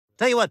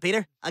Tell you what,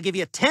 Peter, I'll give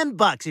you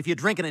 $10 if you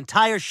drink an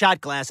entire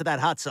shot glass of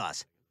that hot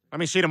sauce. Let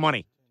me see the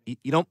money.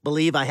 You don't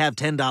believe I have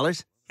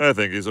 $10? I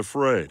think he's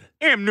afraid.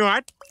 Am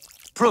not.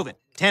 Prove it.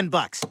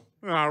 $10.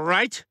 All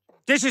right.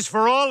 This is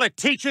for all the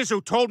teachers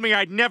who told me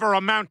I'd never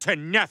amount to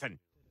nothing.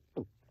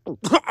 Oh,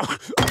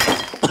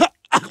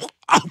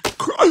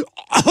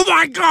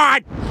 my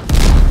God!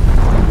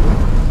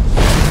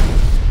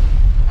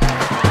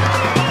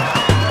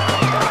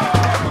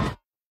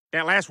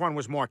 That last one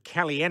was more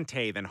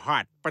caliente than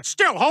hot, but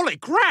still, holy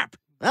crap!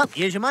 Well,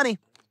 here's your money.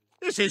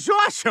 This is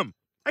awesome!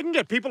 I can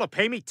get people to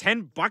pay me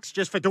 $10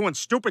 just for doing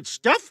stupid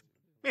stuff?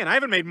 Man, I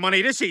haven't made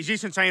money this easy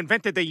since I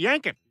invented the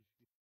Yankin.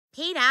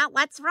 Peter,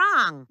 what's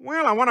wrong?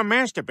 Well, I want to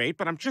masturbate,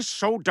 but I'm just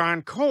so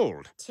darn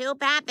cold. Too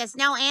bad there's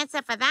no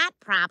answer for that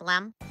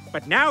problem.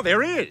 But now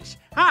there is.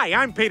 Hi,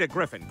 I'm Peter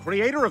Griffin,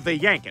 creator of the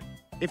Yankin.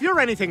 If you're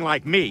anything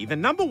like me, the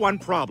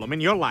 #1 problem in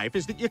your life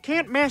is that you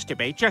can't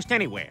masturbate just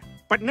anywhere.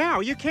 But now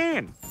you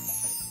can.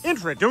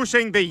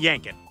 Introducing the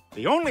Yankin,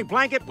 the only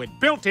blanket with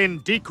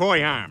built-in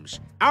decoy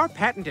arms. Our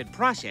patented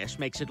process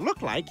makes it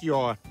look like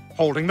you're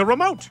holding the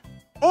remote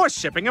or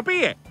sipping a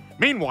beer.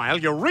 Meanwhile,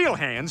 your real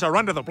hands are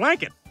under the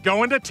blanket,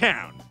 going to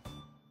town.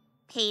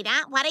 Peter,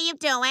 what are you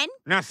doing?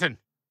 Nothing.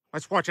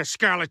 Let's watch a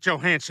Scarlett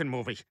Johansson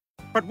movie.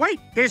 But wait,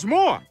 there's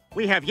more.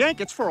 We have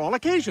Yankets for all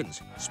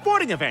occasions.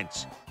 Sporting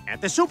events.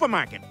 At the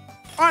supermarket.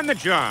 On the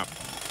job.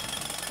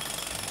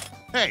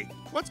 Hey,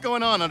 what's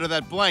going on under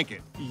that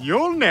blanket?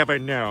 You'll never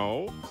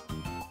know.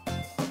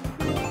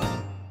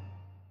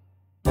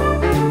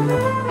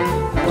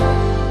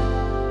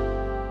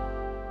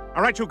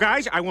 All right, you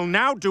guys, I will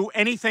now do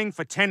anything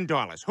for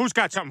 $10. Who's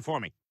got something for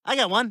me? I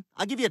got one.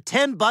 I'll give you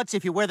 $10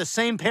 if you wear the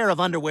same pair of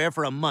underwear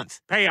for a month.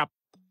 Pay up.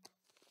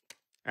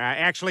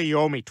 Actually, you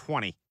owe me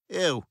 20.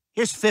 Ew.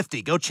 Here's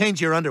 50. Go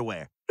change your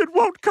underwear. It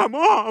won't come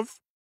off.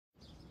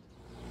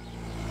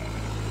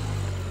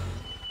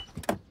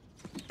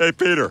 Hey,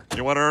 Peter,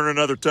 you want to earn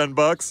another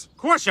 $10? Of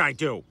course I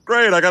do.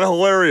 Great, I got a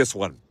hilarious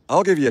one.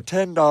 I'll give you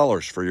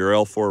 $10 for your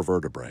L4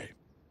 vertebrae.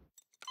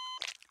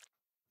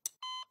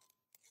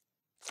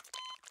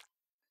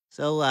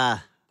 So, I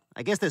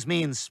guess this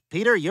means,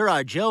 Peter, you're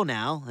our Joe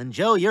now, and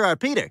Joe, you're our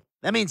Peter.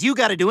 That means you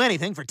gotta do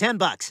anything for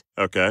 $10.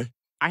 Okay.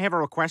 I have a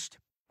request.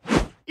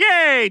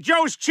 Yay,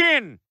 Joe's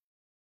chin!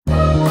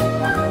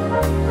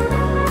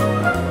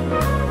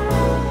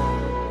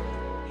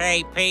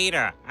 Hey,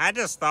 Peter, I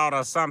just thought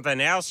of something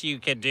else you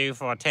could do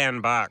for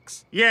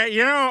 $10. Yeah,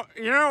 you know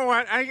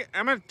what?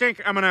 I'm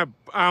gonna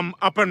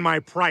upping my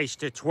price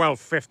to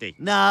 $12.50.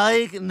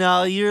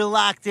 No, you're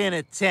locked in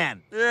at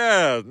 10.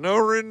 Yeah, no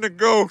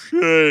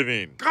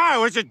renegotiating. God,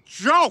 it was a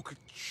joke.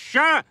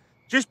 Shut up.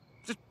 Just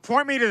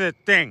point me to the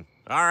thing.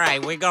 All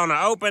right, we're gonna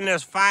open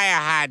this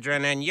fire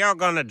hydrant, and you're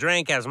gonna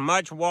drink as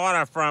much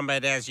water from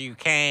it as you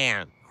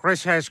can.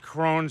 Chris has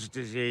Crohn's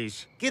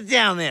disease. Get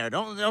down there.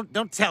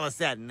 Don't tell us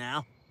that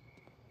now.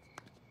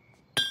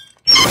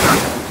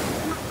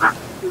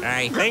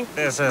 I think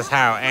this is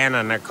how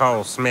Anna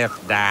Nicole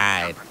Smith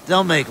died.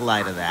 Don't make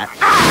light of that.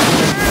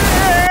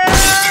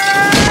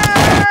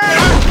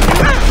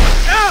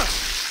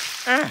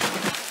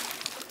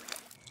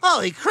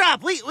 Holy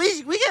crap! We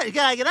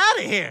gotta get out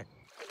of here.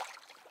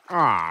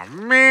 Aw,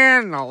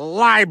 man, the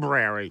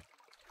library.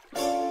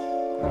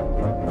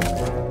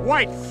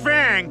 White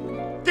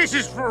Fang, this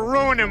is for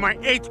ruining my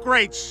 8th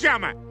grade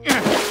summer.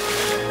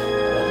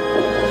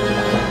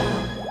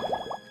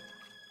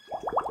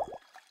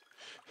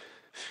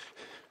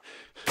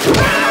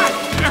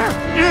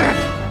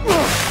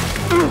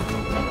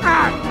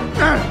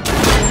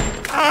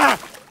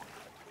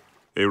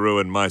 He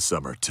ruined my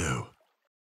summer, too.